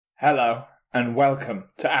Hello, and welcome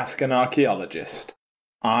to Ask an Archaeologist.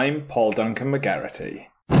 I'm Paul Duncan McGarity.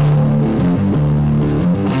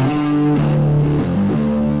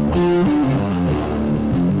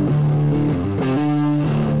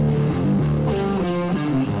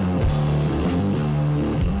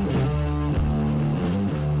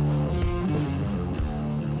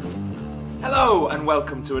 Hello, and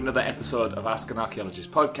welcome to another episode of Ask an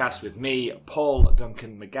Archaeologist podcast with me, Paul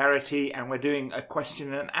Duncan McGarity, and we're doing a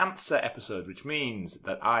question and answer episode, which means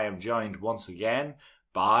that I am joined once again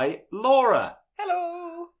by Laura.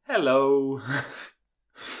 Hello. Hello.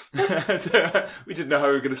 We didn't know how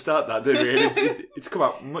we were going to start that, did we? It's come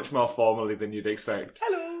out much more formally than you'd expect.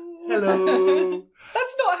 Hello. Hello.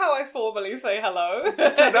 That's not how I formally say hello.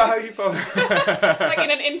 Is that not how you formally... Like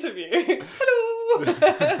in an interview. Hello.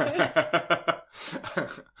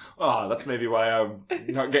 Oh, that's maybe why I'm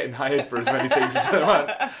not getting hired for as many things as I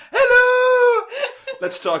want. Hello!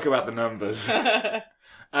 Let's talk about the numbers. So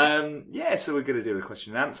we're going to do a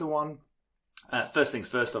question and answer one. First things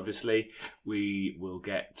first, obviously, we will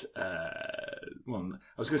get... I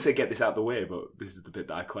was going to say get this out of the way, but this is the bit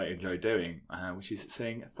that I quite enjoy doing, which is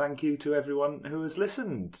saying thank you to everyone who has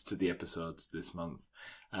listened to the episodes this month.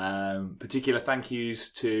 Particular thank yous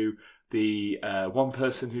to the one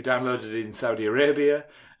person who downloaded it in Saudi Arabia,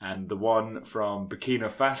 and the one from Burkina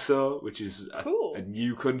Faso, which is a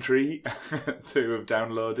new country to have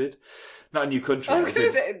downloaded. Not a new country. I was going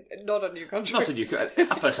to say, not a new country. Not a new country.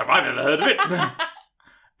 First time I've ever heard of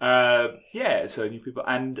it. So new people.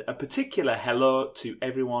 And a particular hello to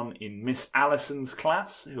everyone in Miss Allison's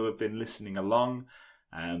class who have been listening along.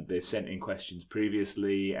 They've sent in questions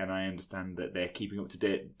previously, and I understand that they're keeping up to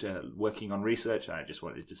date, working on research. I just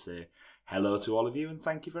wanted to say hello to all of you, and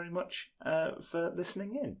thank you very much for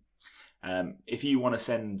listening in. If you want to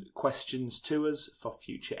send questions to us for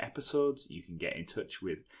future episodes, you can get in touch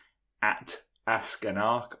with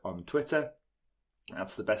 @AskAnArch on Twitter.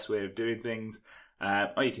 That's the best way of doing things.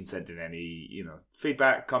 Or you can send in any,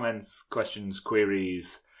 feedback, comments, questions,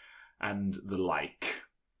 queries, and the like.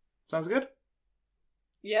 Sounds good?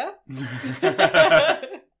 Yeah.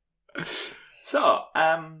 So,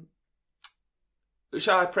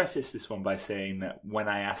 shall I preface this one by saying that when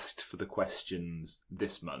I asked for the questions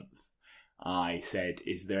this month, I said,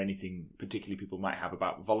 is there anything particularly people might have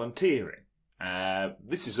about volunteering?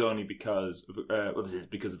 This is only because of a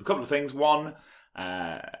couple of things. One,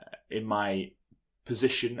 in my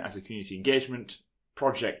position as a community engagement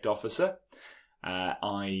project officer,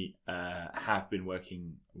 I have been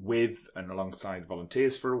working with and alongside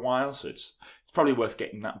volunteers for a while, so it's probably worth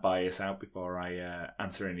getting that bias out before I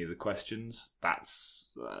answer any of the questions.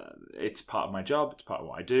 It's part of my job, it's part of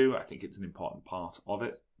what I do. I think it's an important part of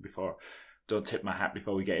it. Don't tip my hat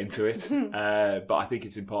before we get into it, but I think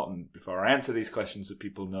it's important before I answer these questions that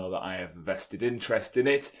people know that I have a vested interest in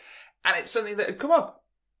it, and it's something that had come up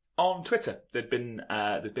on Twitter. There'd been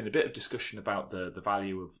a bit of discussion about the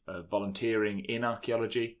value of volunteering in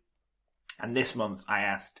archaeology, and this month I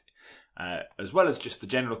asked, as well as just the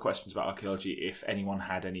general questions about archaeology, if anyone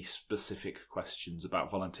had any specific questions about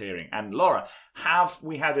volunteering. And Laura, have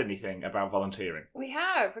we had anything about volunteering? We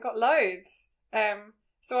have. We've got loads.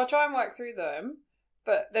 So I'll try and work through them,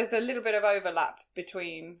 but there's a little bit of overlap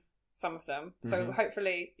between some of them. So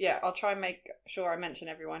hopefully, I'll try and make sure I mention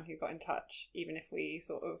everyone who got in touch, even if we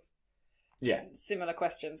sort of similar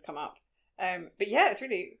questions come up. But yeah,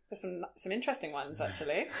 there's some interesting ones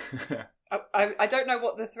actually. I don't know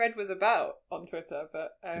what the thread was about on Twitter,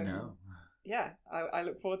 but no. I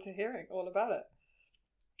look forward to hearing all about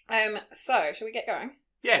it. So shall we get going?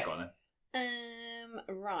 Yeah, go on then.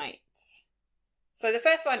 Right. So the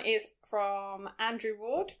first one is from Andrew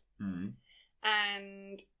Ward,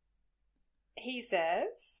 and he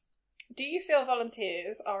says, do you feel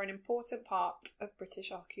volunteers are an important part of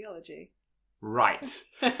British archaeology? Right.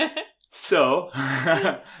 So...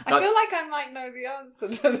 I feel like I might know the answer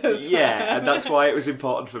to this. Yeah, and that's why it was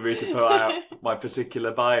important for me to put out my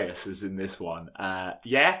particular biases in this one.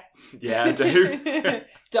 Yeah, I do.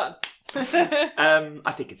 Done.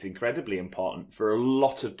 I think it's incredibly important for a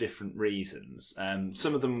lot of different reasons.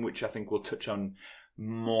 Some of them which I think we'll touch on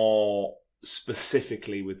more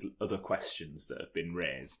specifically with other questions that have been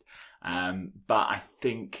raised. But I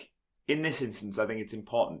think in this instance, I think it's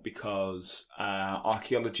important because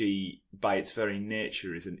archaeology, by its very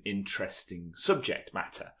nature, is an interesting subject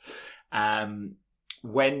matter.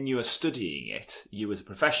 When you are studying it, you as a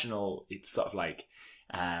professional, it's sort of like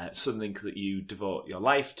something that you devote your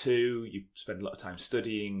life to. You spend a lot of time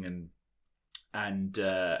studying and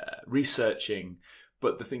researching.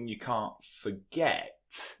 But the thing you can't forget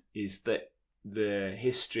is that the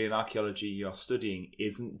history and archaeology you're studying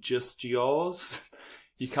isn't just yours.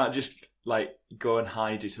 You can't just go and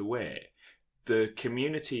hide it away. The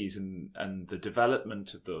communities and the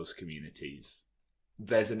development of those communities,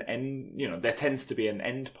 there's an end, there tends to be an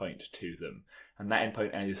end point to them. And that end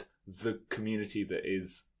point is the community that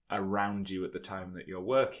is around you at the time that you're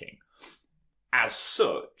working. As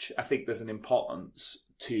such, I think there's an importance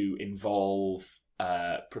to involve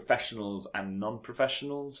professionals and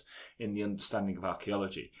non-professionals in the understanding of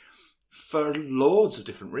archaeology for loads of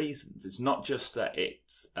different reasons. It's not just that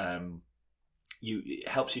it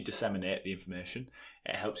helps you disseminate the information.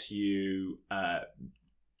 It helps you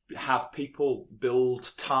have people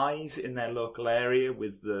build ties in their local area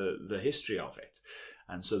with the history of it,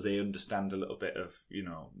 and so they understand a little bit of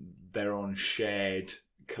their own shared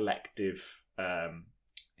collective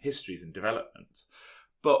histories and developments.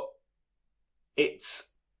 But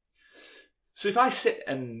it's so if I sit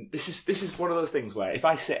and this is one of those things where if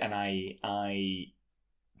I sit and I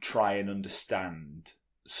try and understand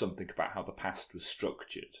something about how the past was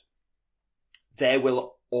structured, there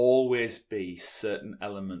will always be certain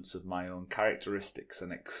elements of my own characteristics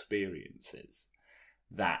and experiences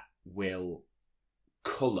that will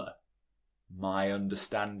colour my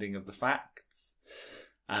understanding of the facts,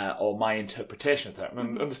 or my interpretation of them.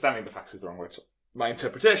 Mm-hmm. Understanding the facts is the wrong word. So my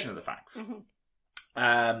interpretation of the facts.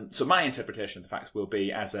 Mm-hmm. So my interpretation of the facts will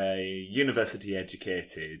be as a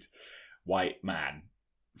university-educated white man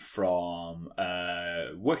from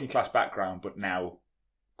a working class background, but now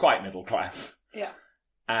quite middle class. Yeah.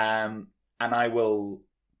 And I will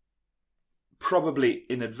probably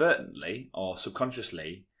inadvertently or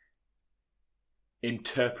subconsciously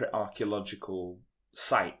interpret archaeological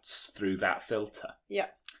sites through that filter. Yeah.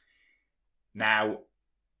 Now,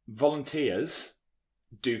 volunteers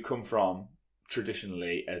do come from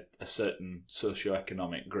traditionally a certain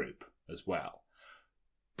socioeconomic group as well.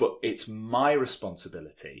 But it's my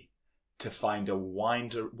responsibility to find a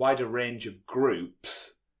wider range of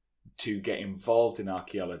groups to get involved in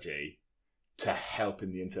archaeology to help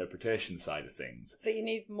in the interpretation side of things. So you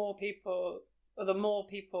need more people, or the more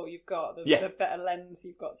people you've got, the better lens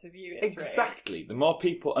you've got to view it Exactly. The more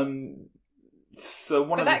people, and so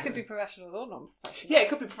But that could be professionals or non-professionals. Yeah, it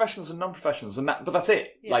could be professionals and non-professionals, but that's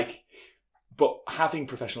it. Yeah. But having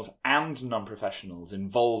professionals and non-professionals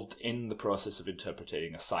involved in the process of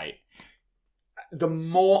interpreting a site, the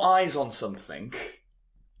more eyes on something,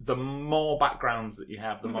 the more backgrounds that you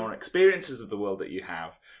have, the more experiences of the world that you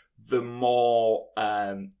have, the more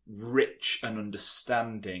rich an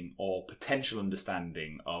understanding or potential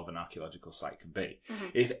understanding of an archaeological site can be. Mm-hmm.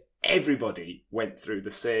 If everybody went through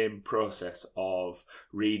the same process of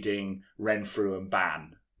reading Renfrew and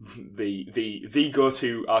Ban, the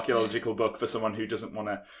go-to archaeological book for someone who doesn't want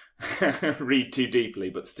to read too deeply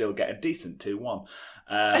but still get a decent 2-1,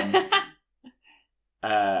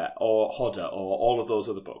 or Hodder, or all of those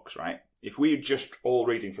other books, right? If we're just all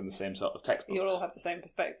reading from the same sort of textbooks, you'll all have the same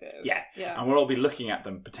perspective. Yeah. And we'll all be looking at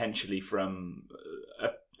them potentially from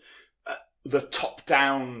the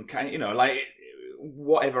top-down kind,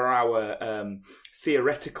 whatever our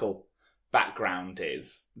theoretical background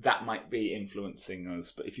is, that might be influencing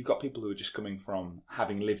us. But if you've got people who are just coming from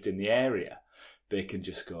having lived in the area, they can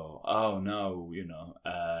just go, oh no,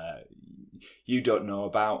 you don't know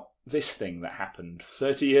about this thing that happened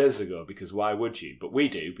 30 years ago, because why would you? But we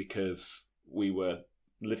do, because we were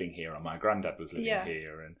living here, or my granddad was living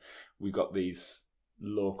here, and we got these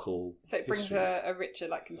local So it brings a richer,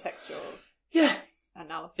 contextual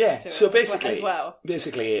analysis to it so basically, as well.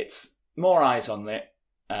 Basically, it's more eyes on it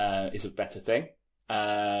is a better thing.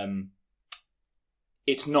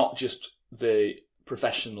 It's not just the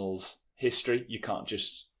professionals' history. You can't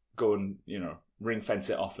just go and, ring fence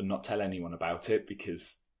it off and not tell anyone about it,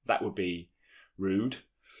 because that would be rude.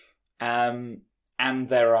 And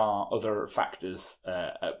there are other factors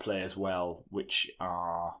at play as well, which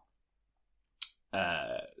are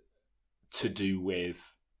to do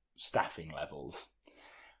with staffing levels.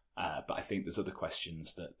 But I think there's other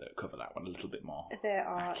questions that cover that one a little bit more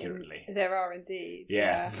accurately. There are indeed.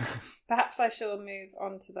 Yeah. Perhaps I shall move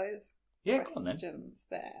on to those questions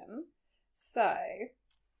then. So,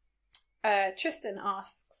 Tristan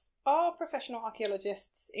asks, are professional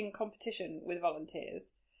archaeologists in competition with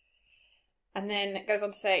volunteers? And then it goes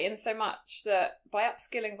on to say, in so much that by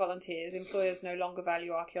upskilling volunteers, employers no longer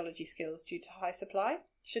value archaeology skills due to high supply.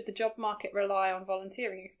 Should the job market rely on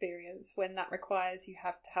volunteering experience when that requires you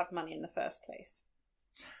have to have money in the first place?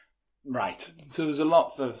 Right. So there's a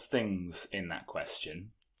lot of things in that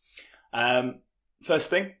question.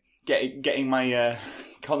 First thing, getting my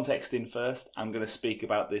context in first, I'm going to speak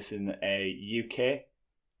about this in a UK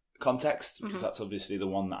context, because that's obviously the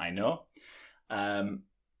one that I know.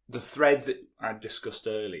 The thread that I discussed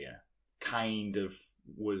earlier kind of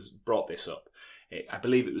brought this up. I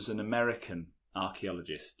believe it was an American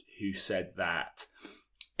archaeologist who said that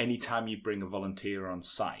anytime you bring a volunteer on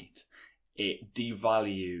site, it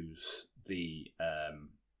devalues the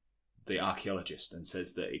archaeologist and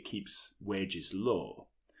says that it keeps wages low,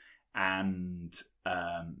 and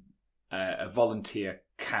a volunteer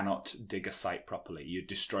cannot dig a site properly. You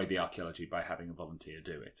destroy the archaeology by having a volunteer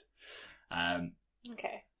do it.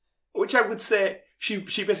 Okay. Which I would say, she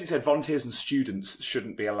basically said volunteers and students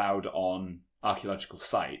shouldn't be allowed on archaeological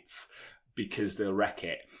sites because they'll wreck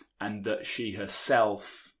it, and that she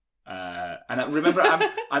herself, and I remember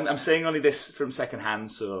I'm saying only this from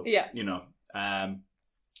secondhand, so yeah, you know,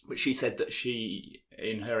 but she said that she,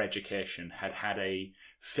 in her education, had a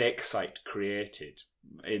fake site created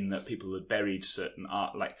in that people had buried certain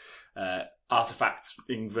artifacts,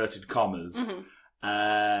 inverted commas.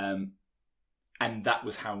 And that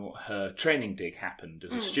was how her training dig happened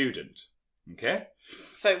as a student. Okay?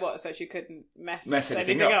 So what? So she couldn't mess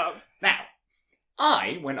anything up. Now,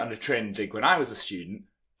 I went on a training dig when I was a student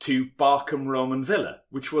to Barkham Roman Villa,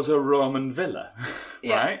 which was a Roman villa,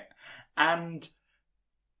 right? And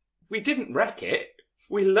we didn't wreck it.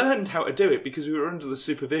 We learned how to do it because we were under the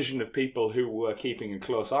supervision of people who were keeping a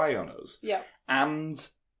close eye on us. Yeah. And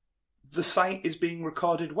the site is being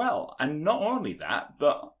recorded well. And not only that,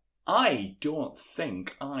 but I don't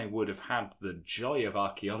think I would have had the joy of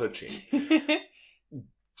archaeology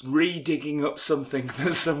re-digging up something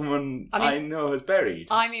that someone I know has buried.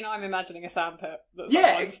 I mean, I'm imagining a sandpit that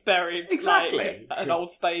someone's buried, exactly, like an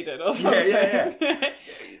old spade in or something. Yeah.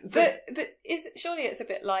 But surely it's a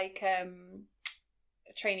bit like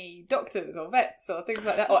trainee doctors or vets or things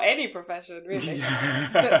like that, or any profession really.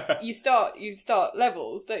 But you start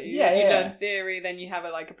levels, don't you? Yeah, you learn theory, then you have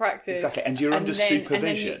a practice, exactly, and you're under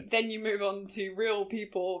supervision. Then you move on to real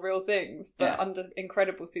people, real things, but under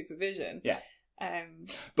incredible supervision. Yeah.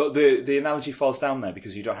 But the analogy falls down there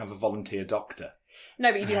because you don't have a volunteer doctor.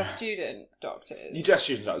 No, but you do have student doctors. You do have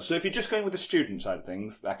student doctors. So if you're just going with the student side of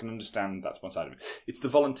things, I can understand that's one side of it. It's the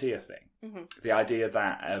volunteer thing. Mm-hmm. The idea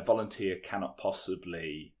that a volunteer cannot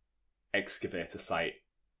possibly excavate a site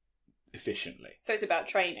efficiently. So it's about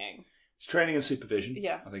training. It's training and supervision,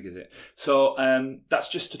 yeah, I think is it. So that's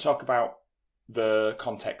just to talk about the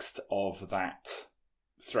context of that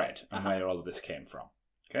thread and where all of this came from.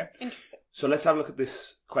 Okay. Interesting. So let's have a look at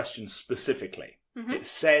this question specifically. Mm-hmm. It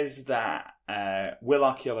says that will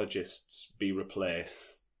archaeologists be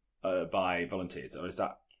replaced by volunteers, or is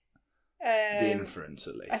that the inference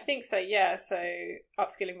at least? I think so, yeah. So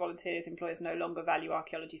upskilling volunteers, employers no longer value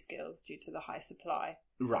archaeology skills due to the high supply.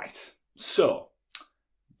 Right. So,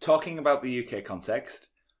 talking about the UK context,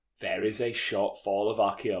 there is a shortfall of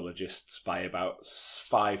archaeologists by about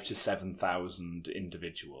 5,000 to 7,000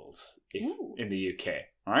 individuals in the UK.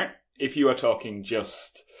 All right? If you are talking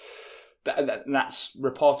just... That's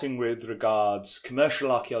reporting with regards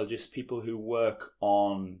commercial archaeologists, people who work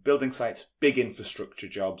on building sites, big infrastructure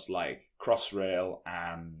jobs like Crossrail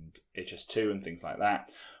and HS2 and things like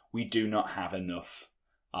that. We do not have enough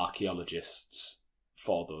archaeologists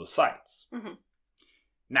for those sites. Mm-hmm.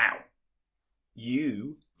 Now,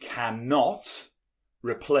 you cannot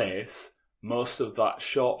replace most of that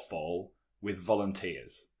shortfall with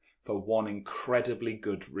volunteers for one incredibly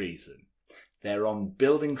good reason. They're on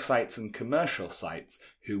building sites and commercial sites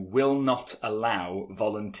who will not allow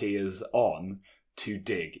volunteers on to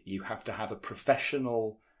dig. You have to have a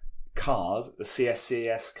professional card, a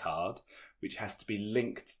CSCS card, which has to be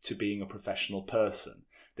linked to being a professional person.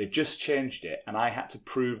 They've just changed it, and I had to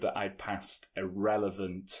prove that I'd passed a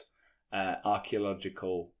relevant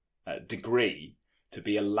archaeological degree to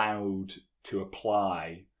be allowed to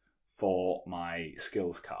apply for my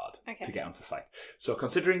skills card to get onto site. So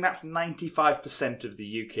considering that's 95% of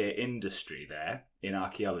the UK industry there in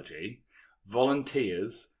archaeology,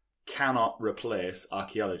 volunteers cannot replace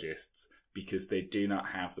archaeologists because they do not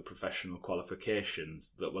have the professional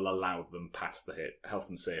qualifications that will allow them past the health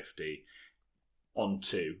and safety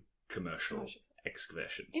onto commercial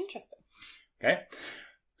excavations. Interesting. Okay.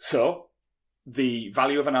 So the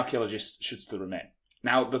value of an archaeologist should still remain.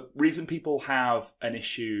 Now, the reason people have an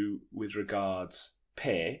issue with regards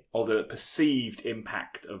pay, or the perceived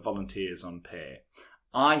impact of volunteers on pay,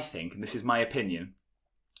 I think, and this is my opinion,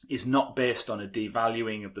 is not based on a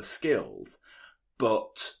devaluing of the skills,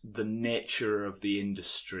 but the nature of the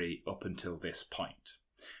industry up until this point,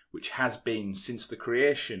 which has been since the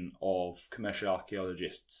creation of commercial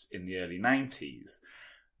archaeologists in the early 90s,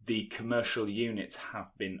 the commercial units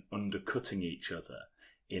have been undercutting each other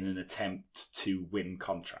in an attempt to win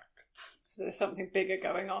contracts. So there's something bigger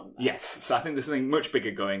going on there. Yes, so I think there's something much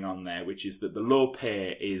bigger going on there, which is that the low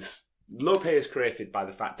pay is created by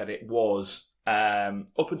the fact that it was,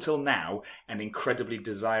 up until now, an incredibly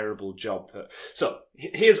desirable job. So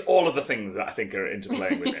here's all of the things that I think are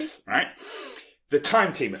interplaying with this, right? The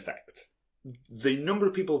time team effect. The number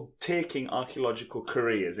of people taking archaeological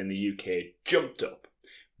careers in the UK jumped up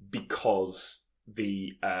because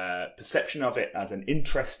the perception of it as an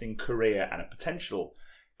interesting career and a potential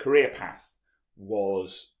career path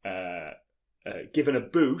was given a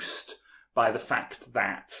boost by the fact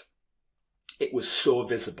that it was so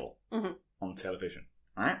visible on television.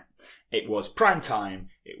 Right? It was prime time.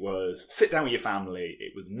 It was sit down with your family.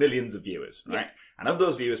 It was millions of viewers. Right? Yeah. And of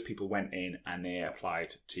those viewers, people went in and they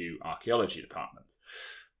applied to archaeology departments.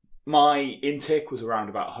 My intake was around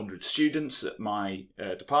about 100 students at my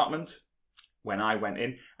department when I went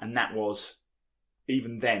in, and that was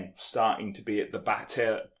even then starting to be at the back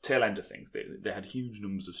tail end of things. They had huge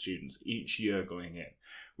numbers of students each year going in,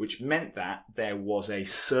 which meant that there was a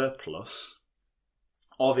surplus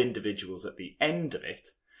of individuals at the end of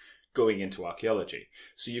it going into archaeology.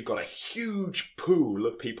 So you've got a huge pool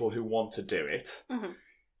of people who want to do it,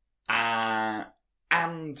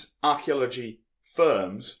 and archaeology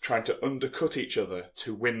firms trying to undercut each other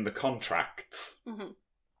to win the contracts.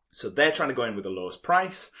 So they're trying to go in with the lowest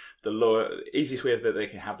price. The easiest way that they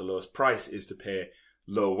can have the lowest price is to pay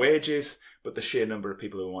low wages, but the sheer number of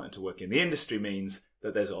people who are wanting to work in the industry means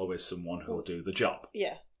that there's always someone who will do the job.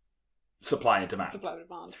 Yeah. Supply and demand. Supply and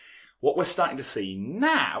demand. What we're starting to see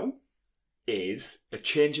now is a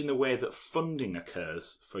change in the way that funding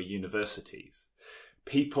occurs for universities.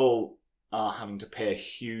 People are having to pay a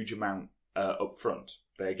huge amount up front.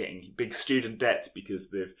 They're getting big student debt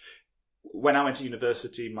because when I went to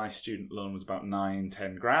university, my student loan was about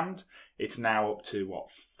 9-10 grand. It's now up to,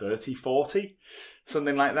 30, 40?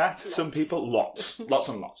 Something like that. Lots. Some people, lots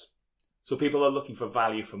and lots. So people are looking for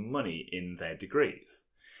value for money in their degrees.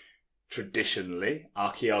 Traditionally,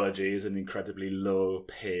 archaeology is an incredibly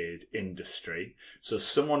low-paid industry. So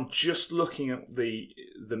someone just looking at the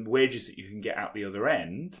wages that you can get out the other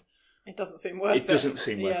end, it doesn't seem worth it. It doesn't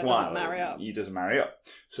seem worthwhile. It doesn't marry up. It doesn't marry up.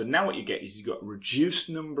 So now what you get is you've got a reduced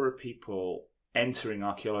number of people entering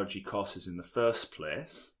archaeology courses in the first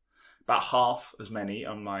place. About half as many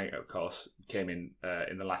on my course came in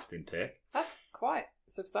the last intake. That's quite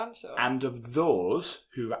substantial. And of those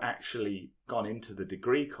who have actually gone into the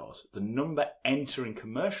degree course, the number entering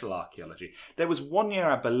commercial archaeology, there was 1 year,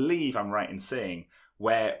 I believe I'm right in saying,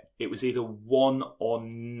 where it was either one or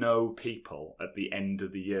no people at the end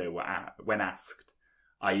of the year when asked,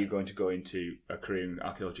 are you going to go into a career in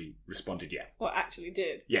archaeology, responded yes. Well, actually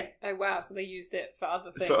did. Yeah. Oh, wow. So they used it for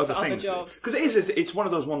other things, for other jobs. Because it's one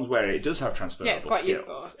of those ones where it does have transferable skills. Yeah, it's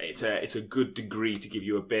quite useful. It's a good degree to give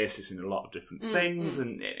you a basis in a lot of different things,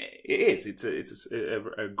 and it is. It's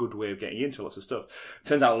a good way of getting into lots of stuff.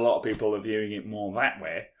 Turns out a lot of people are viewing it more that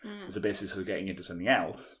way, as a basis of getting into something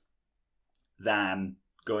else, than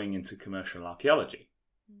going into commercial archaeology.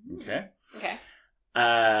 Okay?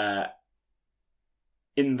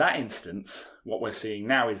 In that instance, what we're seeing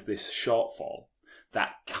now is this shortfall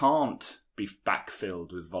that can't be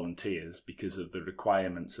backfilled with volunteers because of the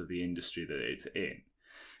requirements of the industry that it's in.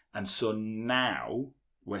 And so now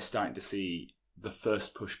we're starting to see the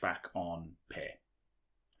first pushback on pay,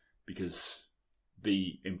 because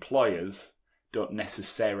the employers don't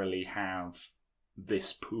necessarily have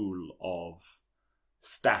this pool of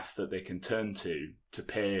staff that they can turn to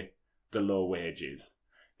pay the low wages.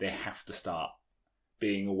 They have to start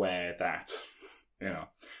being aware that,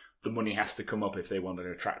 the money has to come up if they want to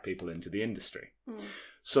attract people into the industry.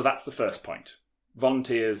 So that's the first point.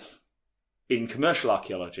 Volunteers in commercial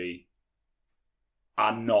archaeology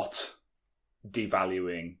are not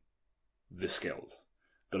devaluing the skills.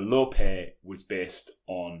 The low pay was based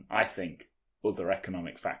on, I think, other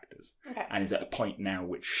economic factors, and is at a point now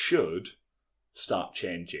which should start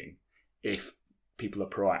changing if people are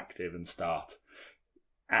proactive and start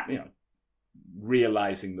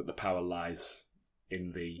realising that the power lies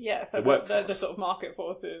in the workforce. The sort of market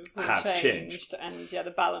forces have changed, and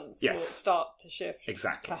the balance will start to shift.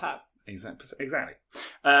 Exactly. Perhaps. Exactly.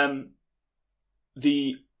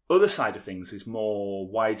 The other side of things is more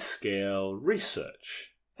wide-scale research.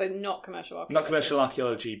 So not commercial archaeology. Not commercial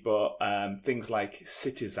archaeology, but things like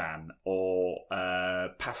Citizen or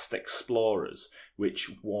Past Explorers, which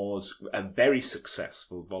was a very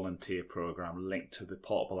successful volunteer programme linked to the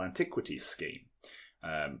Portable Antiquities Scheme,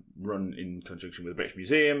 run in conjunction with the British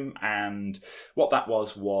Museum. And what that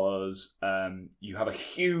was you have a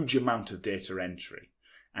huge amount of data entry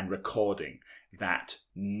and recording that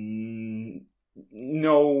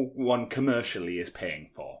no one commercially is paying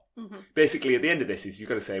for. Mm-hmm. Basically, at the end of this is you've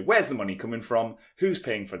got to say, where's the money coming from? Who's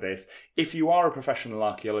paying for this? If you are a professional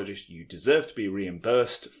archaeologist, you deserve to be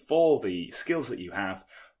reimbursed for the skills that you have,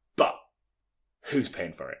 but who's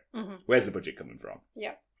paying for it? Mm-hmm. Where's the budget coming from?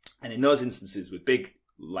 Yeah. And in those instances with big,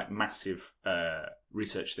 like massive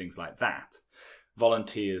research things like that,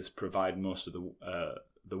 volunteers provide most of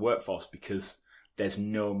the workforce because there's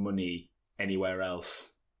no money anywhere else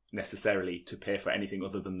necessarily to pay for anything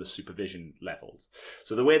other than the supervision levels.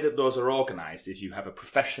 So the way that those are organised is you have a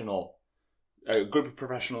group of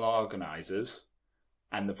professional organisers,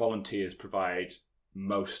 and the volunteers provide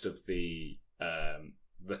most of the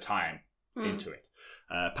time into it.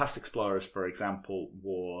 Past Explorers, for example,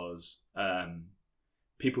 was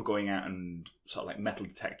people going out and sort of like metal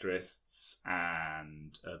detectorists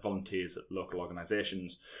and volunteers at local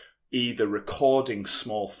organisations, either recording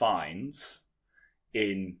small finds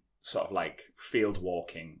in sort of like field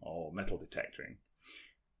walking or metal detectoring,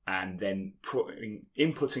 and then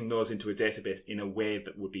inputting those into a database in a way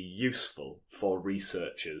that would be useful for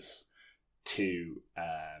researchers to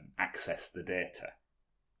access the data.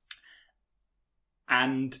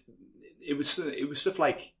 And it was stuff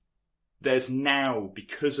like, there's now,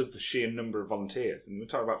 because of the sheer number of volunteers, and we're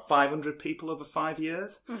talking about 500 people over 5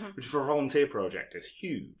 years, mm-hmm. which for a volunteer project is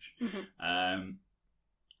huge. Mm-hmm.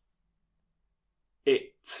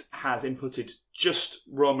 It has inputted just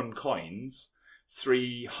Roman coins,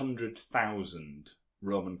 300,000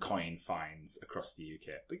 Roman coin finds across the UK.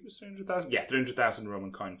 I think it was 300,000? Yeah, 300,000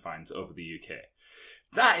 Roman coin finds over the UK.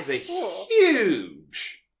 That is a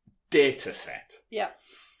huge data set. Yeah.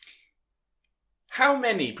 How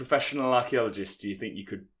many professional archaeologists do you think you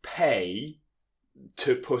could pay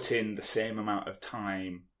to put in the same amount of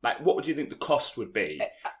time? Like, what would you think the cost would be?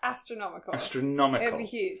 Astronomical. Astronomical. It would be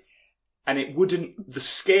huge. And it wouldn't, the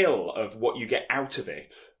scale of what you get out of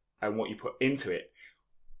it and what you put into it,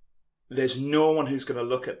 there's no one who's going to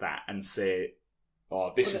look at that and say,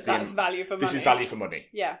 oh, this is value for money. This is value for money.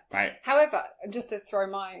 Yeah. Right. However, just to throw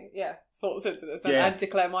my thoughts into this and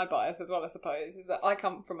declare my bias as well, I suppose, is that I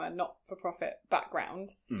come from a not-for-profit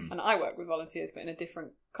background, and I work with volunteers, but in a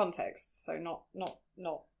different context, so not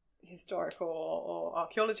historical or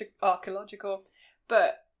archaeological,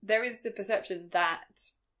 but there is the perception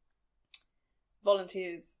that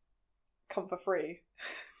volunteers come for free.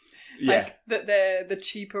 Like, that they're the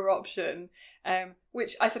cheaper option,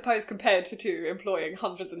 which I suppose compared to employing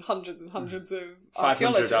hundreds and hundreds and hundreds of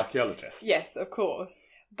 500 archaeologists. Yes, of course.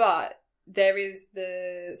 But there is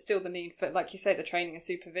still the need for, like you say, the training and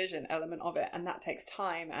supervision element of it, and that takes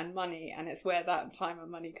time and money, and it's where that time and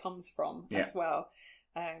money comes from as well,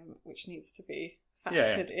 which needs to be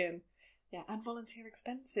factored in. Yeah, and volunteer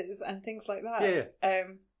expenses and things like that.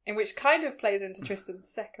 In which kind of plays into Tristan's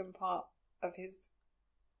second part of his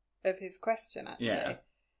question, actually.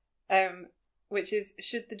 Which is,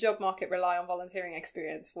 should the job market rely on volunteering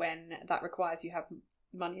experience when that requires you have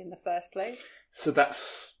money in the first place? So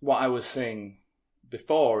that's what I was saying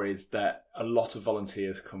before, is that a lot of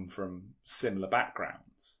volunteers come from similar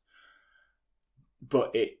backgrounds.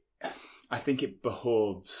 But I think it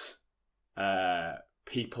behoves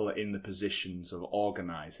people in the positions of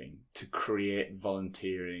organising to create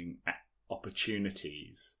volunteering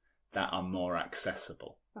opportunities that are more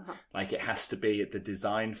accessible. Like, it has to be at the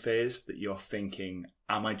design phase that you're thinking,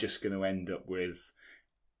 am I just going to end up with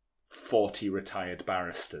 40 retired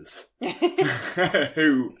barristers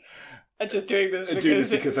who are just doing this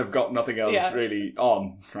because I've got nothing else really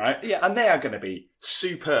on, right? Yeah. And they are going to be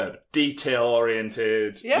superb, detail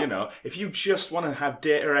oriented. You know, if you just want to have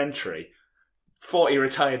data entry, 40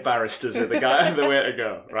 retired barristers are the way to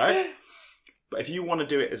go, right? But if you want to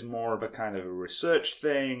do it as more of a kind of a research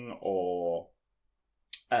thing, or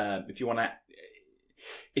if you want to,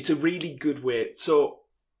 it's a really good way. So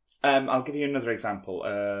I'll give you another example.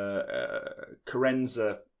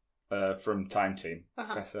 Carenza from Time Team,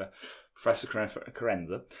 Professor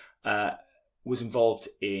Carenza, was involved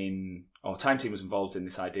in, or Time Team was involved in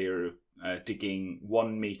this idea of digging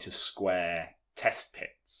 1 metre square test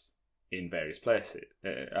pits in various places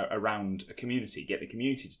around a community, get the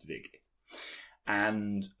community to dig it.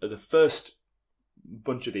 And the first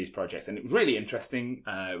bunch of these projects, and it was really interesting.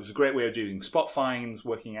 It was a great way of doing spot finds,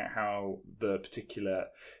 working out how the particular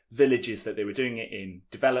villages that they were doing it in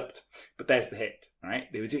developed. But there's the hit,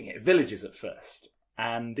 right? They were doing it in villages at first,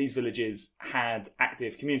 and these villages had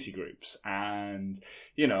active community groups, and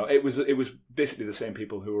you know, it was basically the same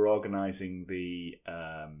people who were organising the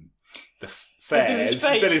fairs,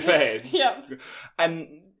 village fairs, and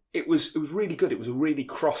it was really good. It was a really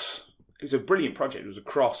it was a brilliant project. It was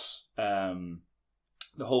across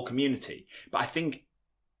the whole community. But I think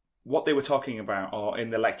what they were talking about, or in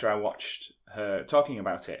the lecture I watched her talking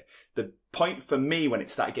about it, the point for me when it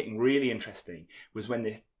started getting really interesting was when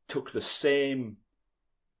they took the same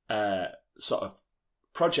sort of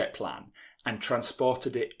project plan and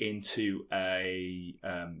transported it into a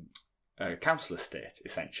council estate,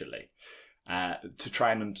 essentially, to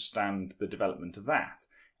try and understand the development of that.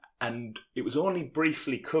 And it was only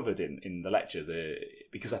briefly covered in the lecture,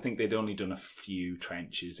 because I think they'd only done a few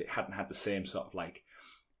trenches. It hadn't had the same sort of like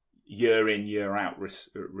year in, year out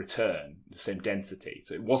return, the same density.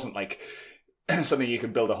 So it wasn't like something you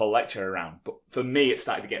can build a whole lecture around. But for me, it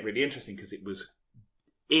started to get really interesting because it was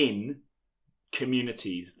in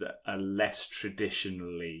communities that are less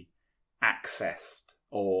traditionally accessed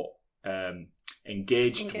or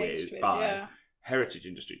engaged with by heritage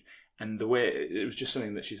industries. And the way it was just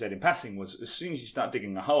something that she said in passing was, as soon as you start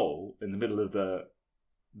digging a hole in the middle of the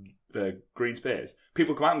green space,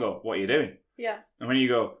 people come out and go, "What are you doing?" Yeah. And when you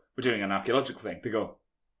go, "We're doing an archaeological thing," they go,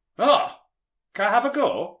 "Oh, can I have a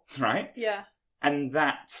go?" Right? Yeah. And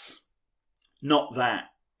that's not that.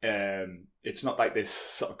 It's not like this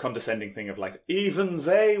sort of condescending thing of like, even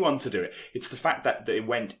they want to do it. It's the fact that they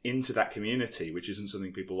went into that community, which isn't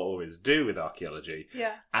something people always do with archaeology.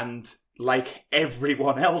 Yeah. And like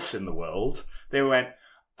everyone else in the world, they went,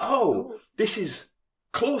 oh, this is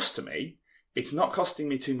close to me. It's not costing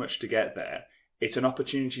me too much to get there. It's an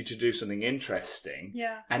opportunity to do something interesting.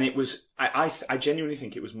 Yeah. And it was, I genuinely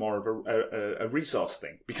think it was more of a resource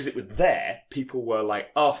thing. Because it was there, people were like,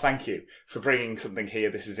 oh, thank you for bringing something here.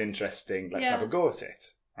 This is interesting. Let's have a go at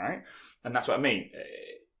it. Right? And that's what I mean.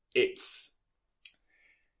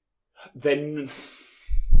 Then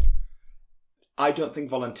I don't think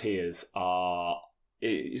volunteers are,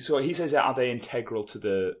 so he says, are they integral to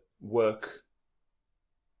the work?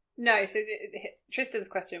 No, so Tristan's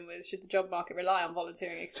question was, should the job market rely on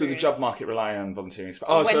volunteering experience? So the job market rely on volunteering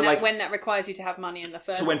experience. Oh, when that requires you to have money in the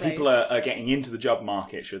first place. So when people are getting into the job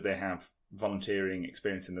market, should they have volunteering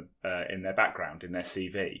experience in their background, in their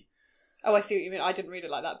CV? Oh, I see what you mean. I didn't read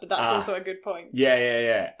it like that, but that's also a good point.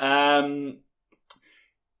 Yeah.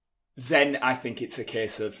 Then I think it's a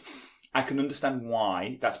case of, I can understand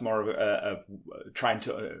why. That's more of trying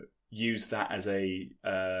to use that as a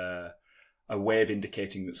way of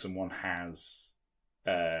indicating that someone has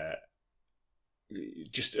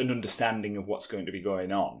just an understanding of what's going to be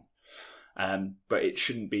going on. But it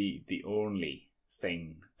shouldn't be the only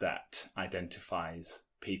thing that identifies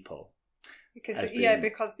people. Because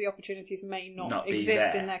the opportunities may not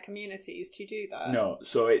exist in their communities to do that. No,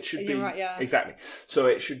 so it should be right, yeah. Exactly.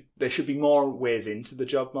 So there should be more ways into the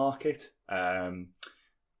job market.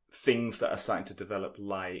 Things that are starting to develop,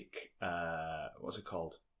 like what's it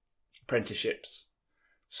called? Apprenticeships,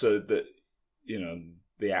 so that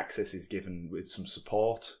the access is given with some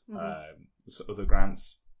support, other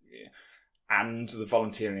grants, and the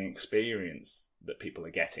volunteering experience that people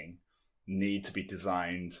are getting need to be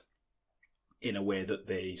designed in a way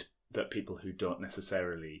that people who don't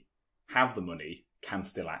necessarily have the money can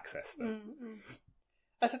still access them. Mm-hmm.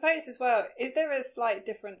 I suppose as well, is there a slight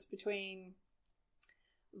difference between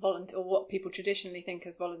or what people traditionally think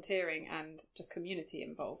as volunteering and just community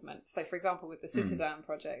involvement? So, for example, with the Citizen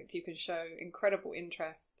Project, you can show incredible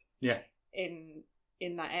interest in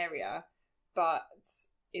that area, but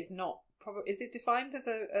is it defined as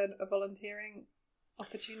a volunteering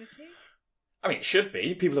opportunity? I mean, it should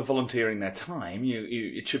be. People are volunteering their time.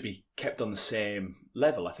 It should be kept on the same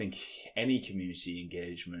level. I think any community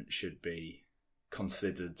engagement should be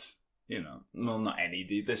considered. Well, not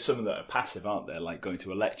any. There's some that are passive, aren't there? Like going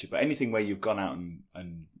to a lecture, but anything where you've gone out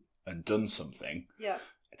and done something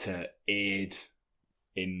to aid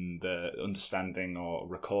in the understanding or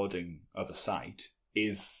recording of a site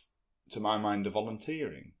is, to my mind, a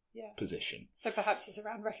volunteering position. So perhaps it's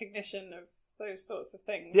around recognition of those sorts of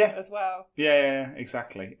things as well. Yeah,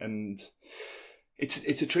 exactly. And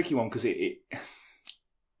it's a tricky one because it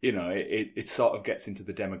sort of gets into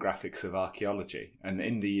the demographics of archaeology. And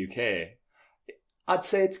in the UK, I'd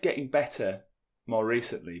say it's getting better more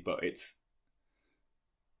recently, but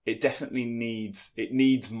it definitely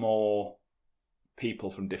needs more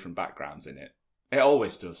people from different backgrounds in it. It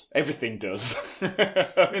always does. Everything does.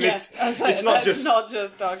 I mean, it's not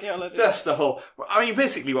just archaeology. That's the whole. I mean,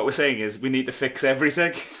 basically, what we're saying is we need to fix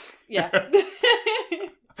everything. Yeah.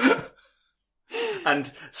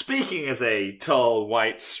 And speaking as a tall,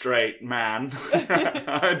 white, straight man,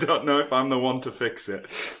 I don't know if I'm the one to fix it.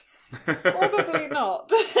 Probably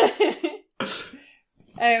not.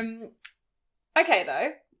 Okay,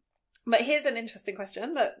 though. But here's an interesting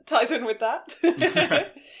question that ties in with that.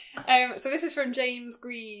 So this is from James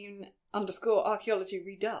Green _archaeology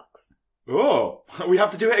redux. Oh, we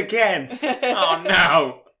have to do it again. Oh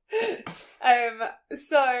no.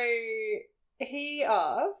 So he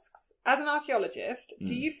asks, as an archaeologist,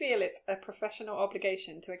 do you feel it's a professional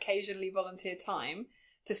obligation to occasionally volunteer time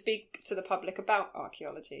to speak to the public about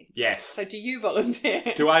archaeology? Yes. So do you volunteer?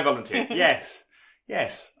 Do I volunteer? Yes.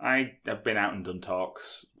 Yes. I have been out and done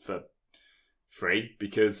talks for free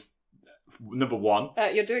because, number one...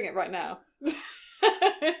 you're doing it right now.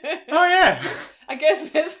 Oh, yeah. I guess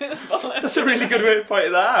this is volunteer. That's a really good way of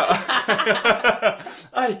pointing that out.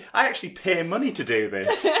 I actually pay money to do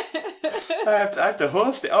this. I have to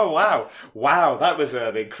host it. Oh, wow. Wow, that was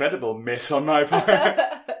an incredible miss on my part.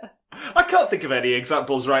 I can't think of any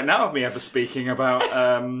examples right now of me ever speaking about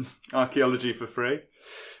archaeology for free.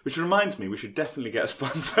 Which reminds me, we should definitely get a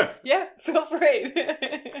sponsor. Yeah, feel free.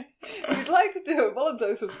 If you'd like to do a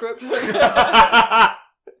voluntary subscription.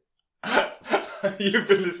 You've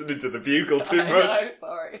been listening to the Bugle too much. I know,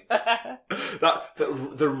 sorry.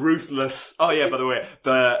 The ruthless. Oh yeah, by the way,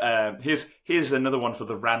 here's another one for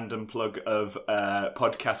the random plug of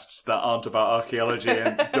podcasts that aren't about archaeology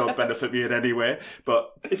and don't benefit me in any way.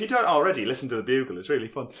 But if you don't already, listen to the Bugle. It's really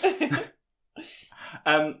fun.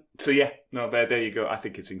 So yeah, no, there you go. I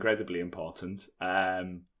think it's incredibly important.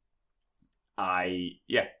 I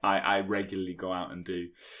regularly go out and do.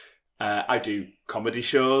 I do comedy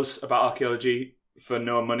shows about archaeology for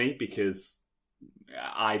no money because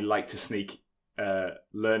I like to sneak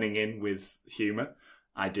learning in with humour.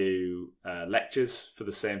 I do lectures for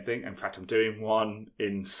the same thing. In fact, I'm doing one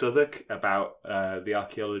in Southwark about the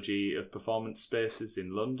archaeology of performance spaces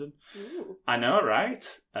in London. Ooh. I know, right?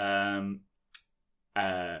 And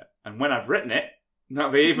when I've written it,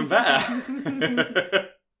 that'll be even better.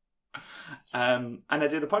 And I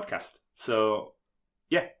do the podcast. So,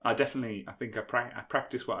 yeah, I think I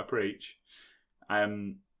practice what I preach.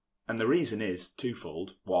 And the reason is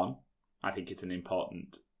twofold. One, I think it's an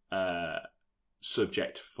important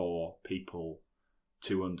subject for people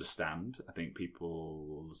to understand. I think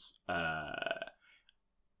people's...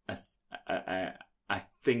 I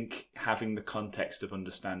think having the context of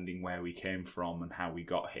understanding where we came from and how we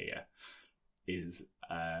got here is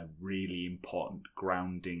a really important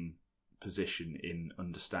grounding position in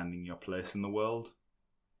understanding your place in the world.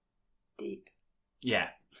 Deep.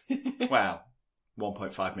 Yeah. Well,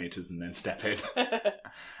 1.5 metres and then step in.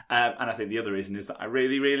 And I think the other reason is that I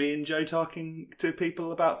really, really enjoy talking to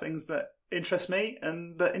people about things that interest me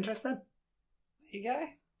and that interest them. There you go.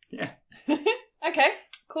 Yeah. Okay,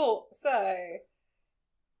 cool. So...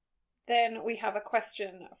 then we have a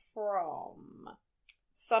question from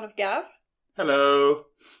Son of Gav. Hello.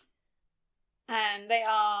 And they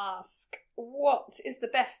ask, what is the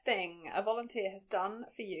best thing a volunteer has done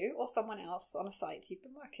for you or someone else on a site you've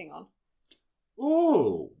been working on?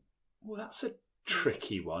 Oh, well, that's a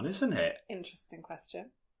tricky one, isn't it? Interesting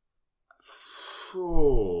question.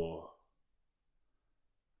 Oh,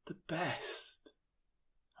 the best.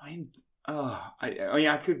 I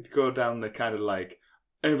could go down the kind of like,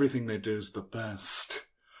 everything they do is the best.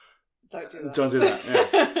 Don't do that. Don't do that,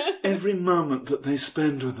 yeah. Every moment that they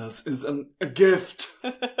spend with us is a gift.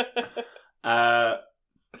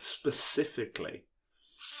 Specifically,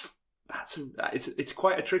 it's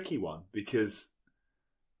quite a tricky one because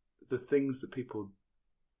the things that people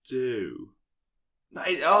do...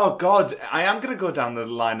 oh God, I am going to go down the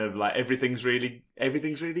line of like everything's really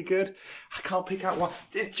good. I can't pick out one.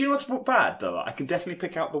 Do you know what's bad though? I can definitely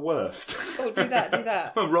pick out the worst. Oh, do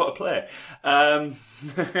that. I wrote a play. I'm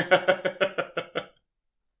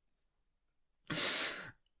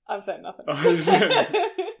saying nothing.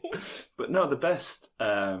 But no, the best.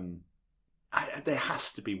 There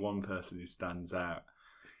has to be one person who stands out.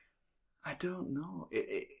 I don't know.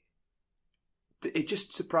 It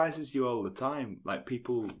just surprises you all the time, like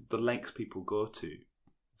the lengths people go to,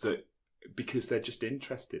 that because they're just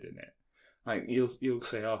interested in it. Like you'll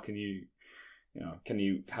say, "Oh, can you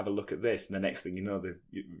have a look at this?" And the next thing you know,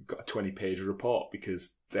 you've got a 20-page report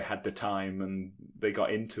because they had the time and they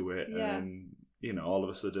got into it, yeah. And all of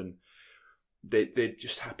a sudden they're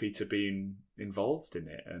just happy to be involved in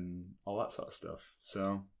it and all that sort of stuff.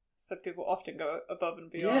 So people often go above and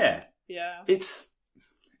beyond. Yeah.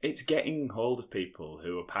 It's getting hold of people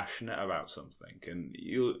who are passionate about something, and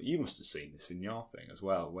you must have seen this in your thing as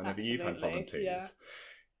well. Whenever Absolutely, you've had volunteers, yeah.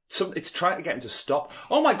 So it's trying to get them to stop.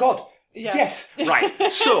 Oh my God! Yeah. Yes,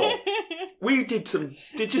 right. So we did some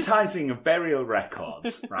digitising of burial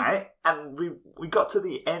records, right? And we got to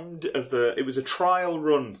the end of it was a trial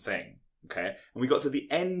run thing, okay? And we got to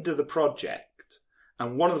the end of the project,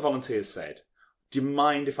 and one of the volunteers said, "Do you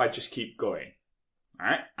mind if I just keep going?" All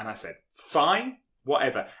right? And I said, "Fine.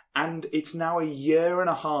 whatever. And it's now a year and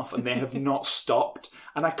a half and they have not stopped.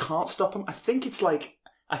 And I can't stop them. I think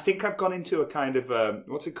I've gone into a kind of,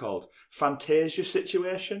 what's it called? Fantasia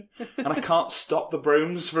situation. And I can't stop the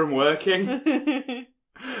brooms from working.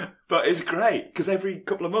 But it's great, because every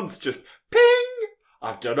couple of months just, ping!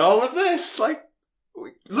 I've done all of this. Like,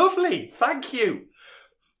 lovely, thank you.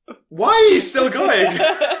 Why are you still going?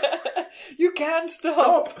 You can't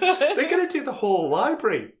stop. They're going to do the whole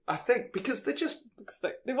library, I think, because they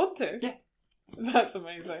want to. Yeah. That's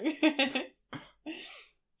amazing.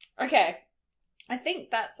 Okay. I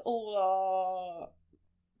think that's all our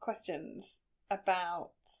questions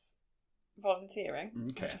about volunteering.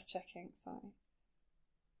 Okay. I'm just checking, sorry.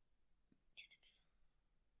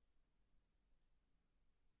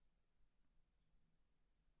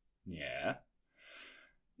 Yeah.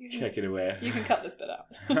 Check it away. You can cut this bit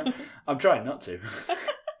out. I'm trying not to.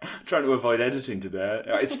 Trying to avoid editing today.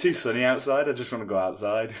 It's too sunny outside. I just want to go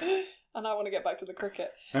outside. And I want to get back to the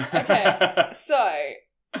cricket. Okay, so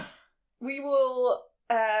we will,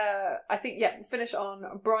 I think, we'll finish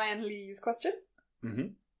on Brian Lee's question.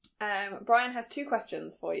 Mm-hmm. Brian has 2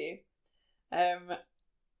 questions for you.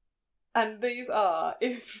 And these are,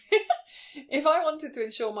 if I wanted to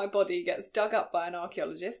ensure my body gets dug up by an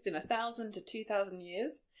archaeologist in 1,000 to 2,000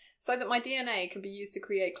 years, so that my DNA can be used to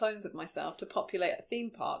create clones of myself to populate a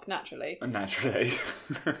theme park naturally. Naturally.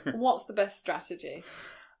 What's the best strategy?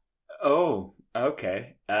 Oh,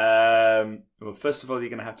 okay. Well, first of all, you're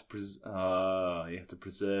going to have to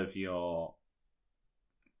preserve your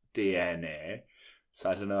DNA.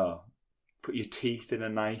 So I don't know. Put your teeth in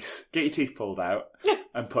get your teeth pulled out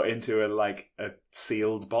and put into a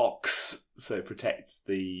sealed box so it protects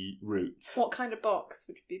the roots. What kind of box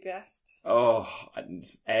would be best? Oh,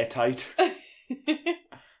 airtight.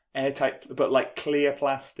 Airtight, but clear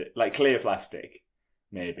plastic,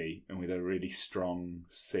 maybe, and with a really strong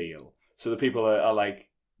seal. So the people are like...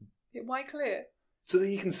 Why clear? So that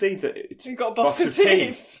you can see that it's You've got a box of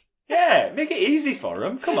teeth. Yeah, make it easy for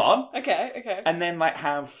them. Come on. Okay. And then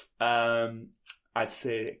have, I'd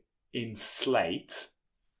say in slate,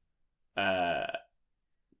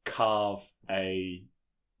 carve a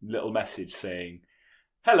little message saying,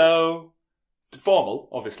 hello. Formal,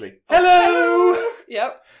 obviously. Hello!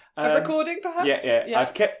 Yep. A recording, perhaps? Yeah.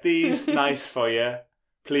 I've kept these nice for you.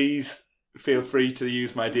 Please feel free to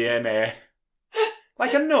use my DNA.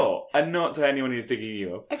 Like a note to anyone who's digging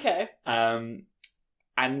you up. Okay.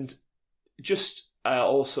 And just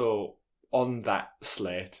also on that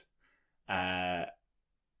slate,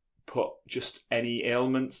 put just any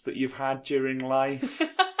ailments that you've had during life.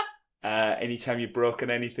 Anytime you've broken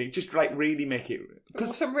anything, just really make it...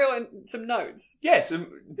 Some notes. Yes.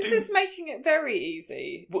 This is making it very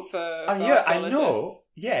easy for yeah, I know.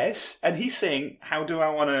 Yes. And he's saying, how do I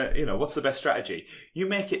want to, what's the best strategy? You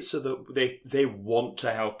make it so that they want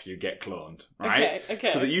to help you get cloned, right? Okay.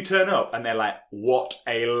 So that you turn up and they're like, what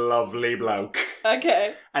a lovely bloke.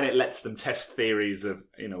 Okay. And it lets them test theories of,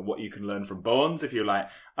 what you can learn from bones. If you're like,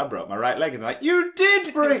 I broke my right leg. And they're like, you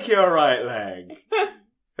did break your right leg.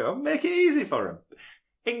 Make it easy for him.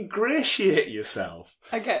 Ingratiate yourself.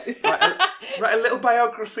 Okay. Write a little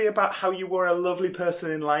biography about how you were a lovely person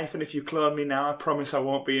in life, and if you clone me now, I promise I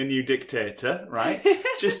won't be a new dictator, right?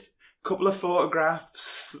 Just a couple of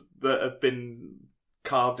photographs that have been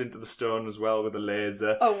carved into the stone as well with a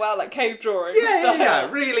laser. Oh, wow, like cave drawings. Yeah.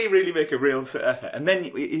 Really, really make a real effort. And then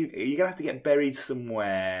you're going to have to get buried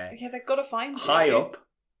somewhere. Yeah, they've got to find you. High up.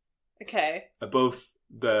 Okay. Above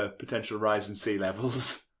the potential rise in sea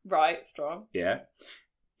levels. Right, strong. Yeah.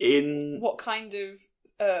 In what kind of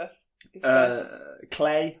earth is best?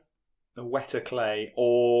 Clay, a wetter clay,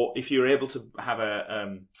 or if you're able to have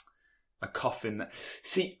a coffin.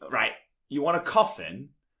 You want a coffin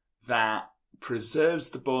that preserves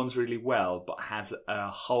the bones really well, but has a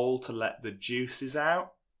hole to let the juices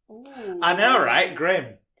out. Ooh. I know, right?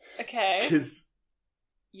 Grim. Okay. Because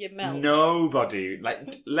you melt. Nobody,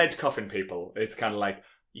 lead coffin people, it's kind of like,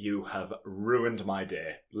 you have ruined my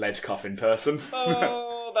day, lead coffin person.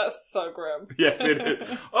 Oh, that's so grim. Yes, it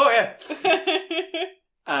is. Oh,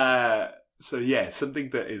 yeah. So, yeah,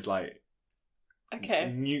 something that is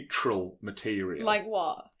neutral material. Like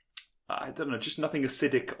what? I don't know, just nothing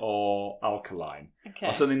acidic or alkaline. Okay.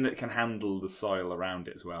 Or something that can handle the soil around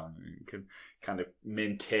it as well. It can kind of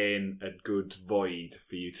maintain a good void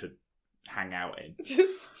for you to hang out in.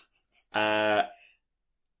 And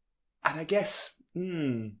I guess...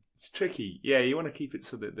 it's tricky. Yeah, you want to keep it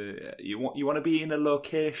so that you want to be in a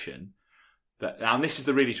location that, and this is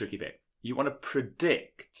the really tricky bit. You want to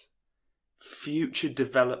predict future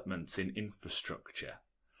developments in infrastructure,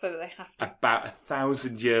 so that they have to about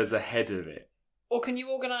 1,000 years ahead of it. Or can you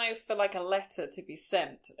organise for like a letter to be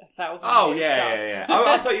sent 1,000 Oh, years yeah.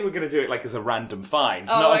 I thought you were going to do it like as a random find.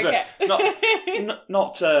 Oh, not okay.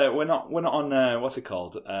 We're not on, what's it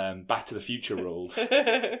called? Back to the Future rules.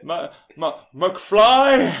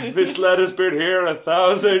 McFly, this letter's been here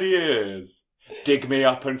 1,000 years. Dig me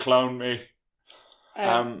up and clone me.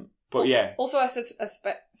 But yeah. Also, I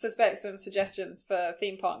suspect some suggestions for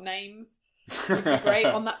theme park names would be great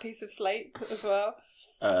on that piece of slate as well.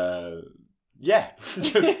 Yeah.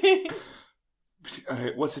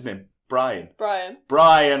 What's his name? Brian.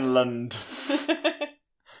 Brianland.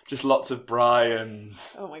 Just lots of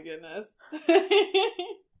Brians. Oh my goodness.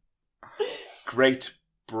 Great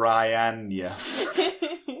Briannia.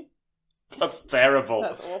 That's terrible.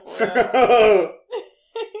 That's awful.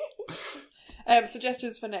 Yeah.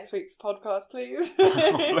 Suggestions for next week's podcast, please.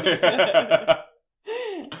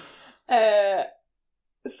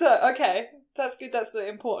 Okay, that's good. That's the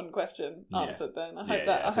important question answered. Then I hope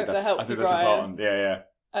that helps you, Brian. That's important.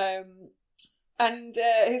 Yeah. And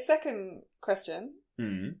his second question.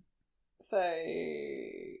 Mm. So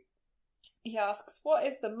he asks, "What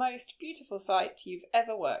is the most beautiful site you've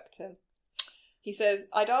ever worked in?" He says,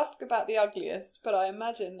 "I'd ask about the ugliest, but I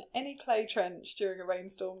imagine any clay trench during a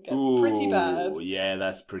rainstorm gets pretty bad." Yeah,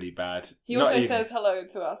 that's pretty bad. He also says hello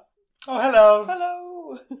to us. Oh, hello.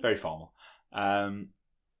 Hello. Very formal.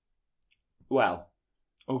 Well,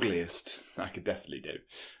 ugliest I could definitely do.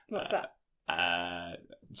 What's that?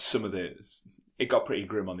 Some of it got pretty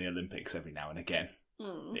grim on the Olympics every now and again.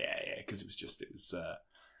 Mm. Yeah, because it was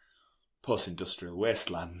post-industrial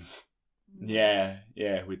wastelands. Yeah,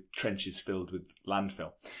 with trenches filled with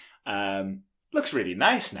landfill. Looks really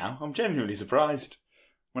nice now. I'm genuinely surprised.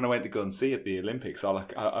 When I went to go and see it at the Olympics, I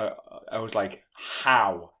was like,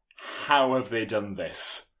 how have they done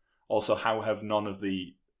this? Also, how have none of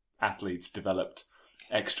the athletes developed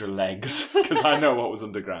extra legs? Because I know what was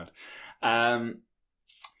underground.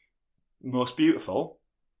 Most beautiful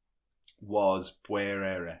was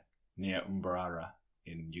Bwerere near Mbarara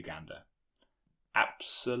in Uganda.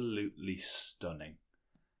 Absolutely stunning.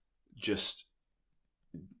 Just,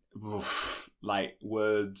 like,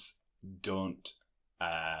 words don't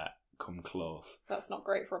come close. That's not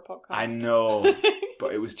great for a podcast. I know,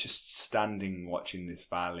 but it was just standing watching this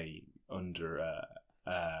valley under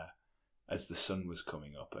as the sun was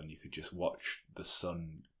coming up, and you could just watch the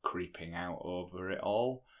sun creeping out over it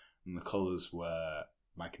all, and the colours were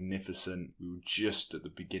magnificent. We were just at the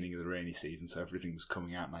beginning of the rainy season, so everything was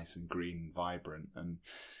coming out nice and green and vibrant, and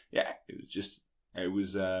yeah, it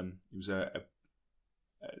was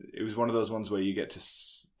one of those ones where you get to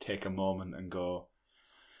take a moment and go,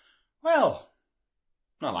 well,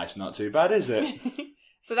 my life's not too bad, is it?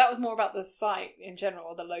 So that was more about the site in general,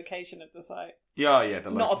 or the location of the site. Yeah.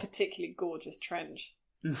 Not a particularly gorgeous trench.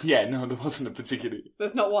 Yeah, no, there wasn't a particularly.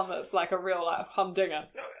 There's not one that's like a real humdinger.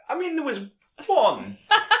 I mean, there was one.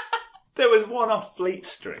 There was one off Fleet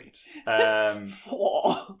Street. Yeah,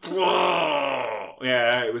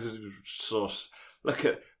 it was so. Look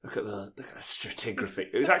at the stratigraphy.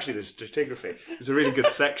 It was actually the stratigraphy. It was a really good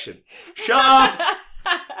section. Sharp.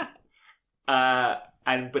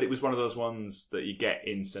 But it was one of those ones that you get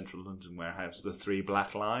in central London where it has the 3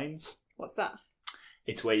 black lines. What's that?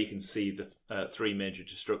 It's where you can see the 3 major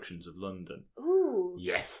destructions of London. Ooh.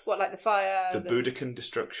 Yes. What, like the fire? The Budokan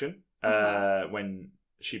destruction, when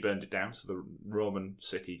she burned it down, so the Roman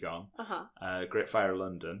city gone. Great Fire of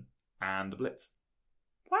London, and the Blitz.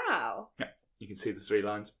 Wow. Yeah, you can see the 3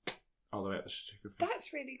 lines all the way up the stratigraphy.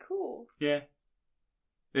 That's really cool. Yeah.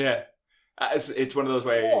 It's one of those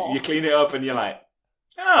where you clean it up and you're like,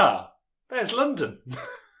 there's London.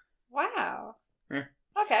 Wow. Yeah.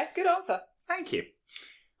 Okay, good answer. Thank you.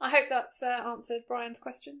 I hope that's answered Brian's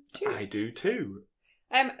question too. I do too.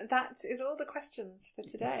 That is all the questions for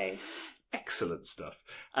today. Excellent stuff.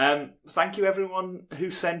 Thank you everyone who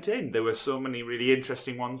sent in. There were so many really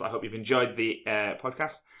interesting ones. I hope you've enjoyed the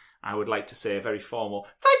podcast. I would like to say a very formal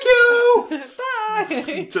thank you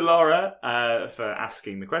Bye to Laura for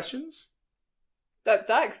asking the questions.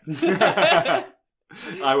 Thanks.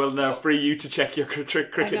 I will now free you to check your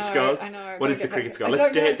cricket scores. I know. What is the cricket score?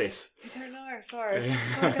 Let's date this. I don't know. Sorry.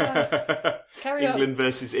 Oh, carry on. England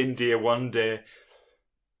versus India one day.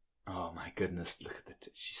 Oh my goodness! Look at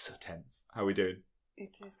she's so tense. How are we doing?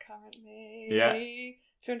 It is currently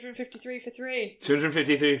 253 for 3.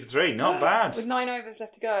 253 for 3. Not bad. With 9 overs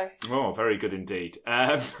left to go. Oh, very good indeed.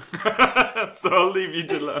 So I'll leave you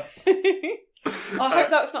to learn. I hope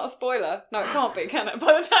that's not a spoiler. No, it can't be, can it?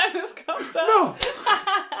 By the time this comes out. No.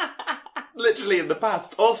 Literally in the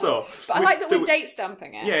past. Also, but I like that we're date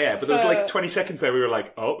stamping it. Yeah, but there was like 20 seconds there. We were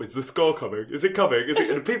like, "Oh, is the score coming? Is it coming? Is it?"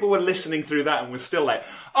 And people were listening through that and were still like,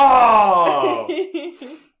 "Oh."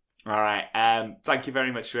 All right. Thank you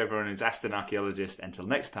very much to everyone who's asked an archaeologist. Until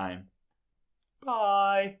next time.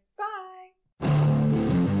 Bye. Bye.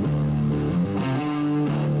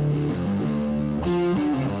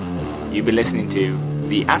 You've been listening to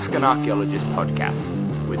the Ask an Archaeologist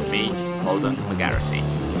podcast with me, Paul Duncan McGarity.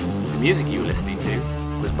 The music you were listening to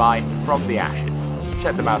was by From the Ashes.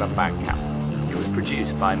 Check them out on Bandcamp. It was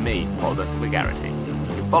produced by me, Paul Duncan McGarity.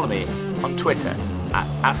 You can follow me on Twitter at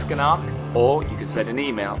AskAnArch, or you can send an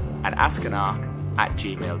email at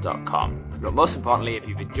askanarch@gmail.com. But most importantly, if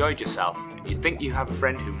you've enjoyed yourself and you think you have a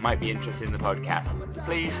friend who might be interested in the podcast,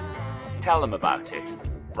 please tell them about it.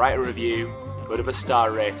 Write a review, put up a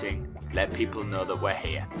star rating, let people know that we're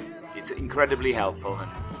here. It's incredibly helpful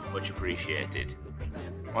and much appreciated.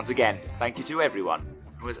 Once again, thank you to everyone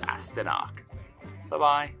who has asked an arc.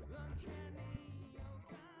 Bye-bye.